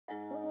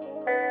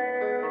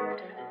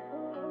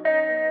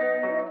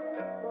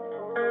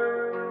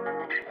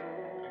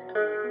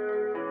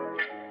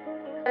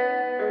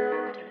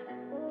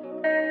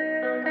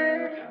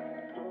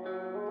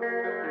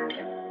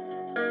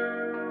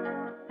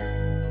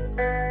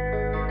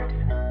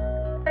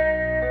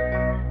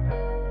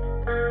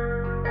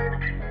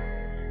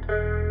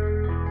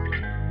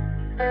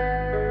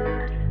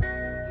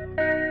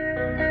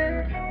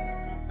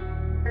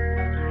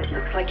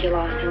you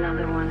lost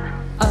another one.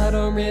 I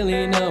don't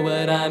really know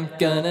what I'm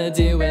gonna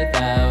do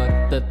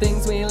without the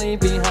things we leave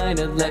behind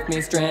have left me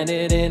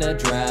stranded in a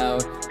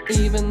drought.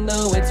 Even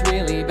though it's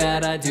really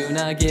bad, I do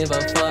not give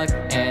a fuck,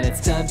 and it's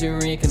time to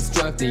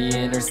reconstruct the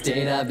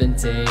interstate I've been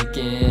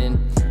taking.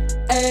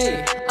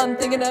 Hey, I'm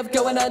thinking of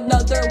going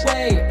another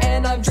way,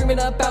 and I'm dreaming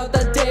about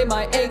the day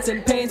my aches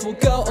and pains will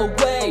go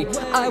away.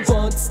 I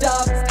won't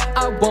stop,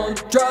 I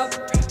won't drop,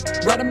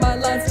 writing my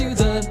lines to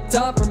the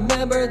top.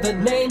 Remember the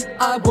name,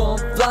 I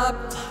won't flop.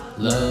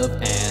 Love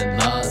and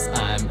loss,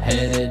 I'm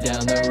headed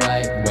down the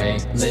right way.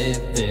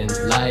 Living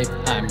life,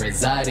 I'm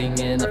residing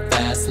in the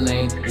fast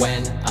lane.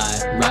 When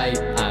I write,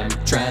 I'm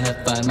trying to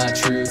find my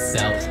true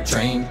self.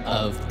 Train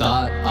of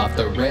thought off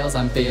the rails,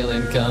 I'm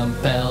feeling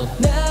compelled.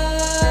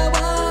 Now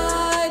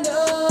I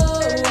know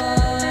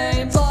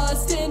I'm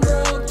lost and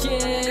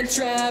broken,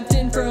 trapped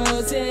and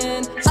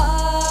frozen.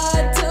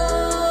 I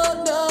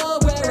don't know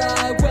where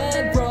I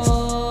went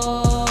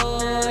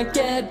wrong.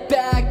 Get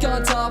back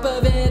on top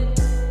of it.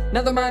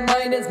 Now that my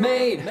mind is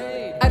made,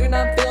 I do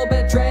not feel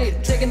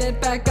betrayed. Taking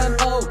it back, I'm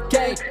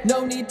okay,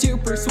 no need to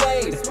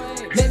persuade.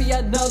 Maybe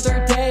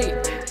another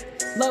day,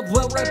 love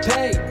will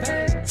repay.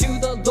 To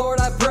the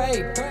Lord I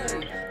pray,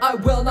 I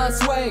will not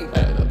sway.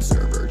 An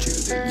observer to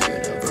the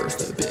universe,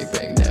 the Big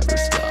Bang never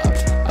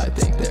stopped. I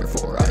think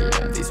therefore I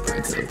am, these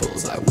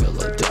principles I will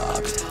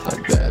adopt.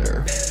 I'm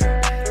better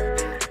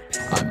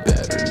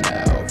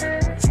now.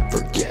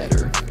 Forget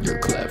her, you're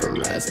clever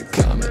as a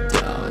comet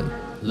dawn.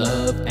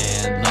 Love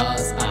and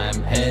loss,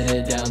 I'm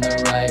headed down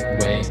the right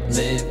way.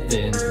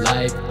 Living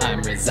life,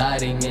 I'm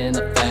residing in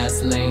the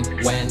fast lane.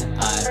 When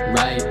I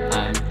write,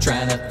 I'm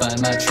trying to find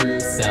my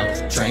true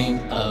self. Train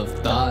of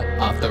thought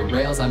off the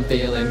rails, I'm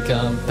feeling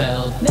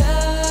compelled.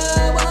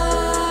 Now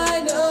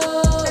I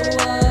know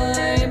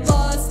I'm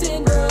lost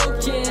and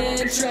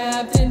broken,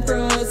 trapped and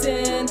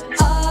frozen.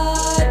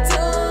 I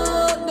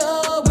don't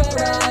know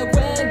where I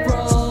went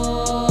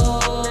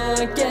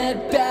wrong.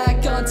 Get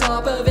back on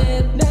top of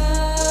it now.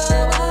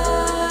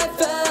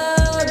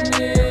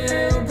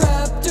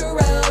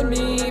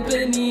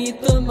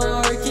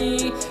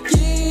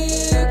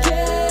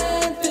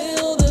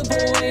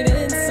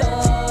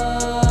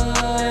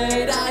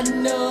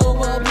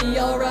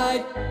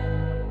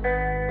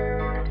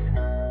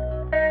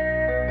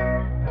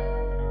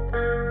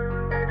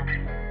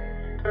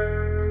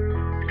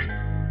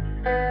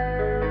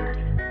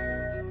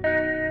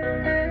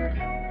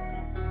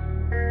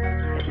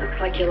 It looks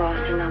like you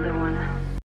lost another one.